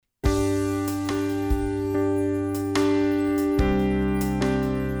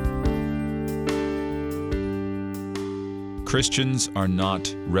Christians are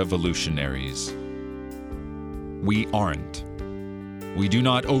not revolutionaries. We aren't. We do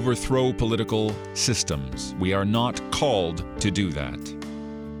not overthrow political systems. We are not called to do that.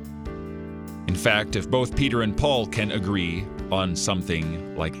 In fact, if both Peter and Paul can agree on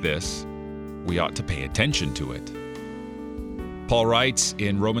something like this, we ought to pay attention to it. Paul writes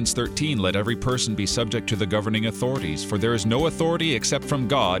in Romans 13, "Let every person be subject to the governing authorities, for there is no authority except from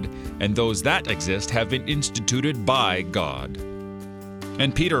God, and those that exist have been instituted by God."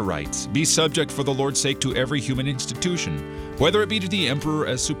 And Peter writes, "Be subject for the Lord's sake to every human institution, whether it be to the emperor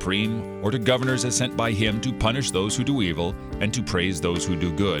as supreme, or to governors as sent by him to punish those who do evil and to praise those who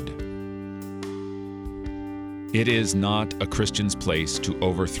do good." It is not a Christian's place to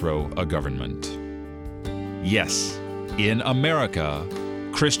overthrow a government. Yes, in America,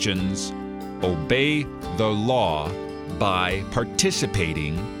 Christians obey the law by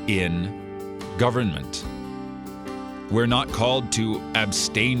participating in government. We're not called to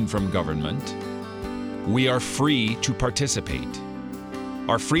abstain from government. We are free to participate.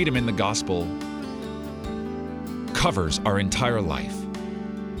 Our freedom in the gospel covers our entire life.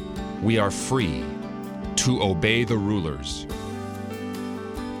 We are free to obey the rulers,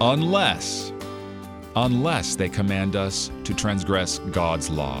 unless they command us to transgress God's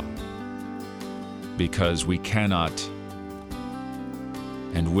law, because we cannot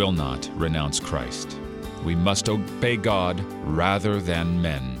and will not renounce Christ. We must obey God rather than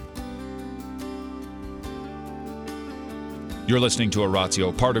men. You're listening to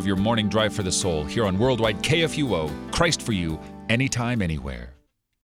Oratio, part of your morning drive for the soul, here on Worldwide KFUO, Christ for you, anytime, anywhere.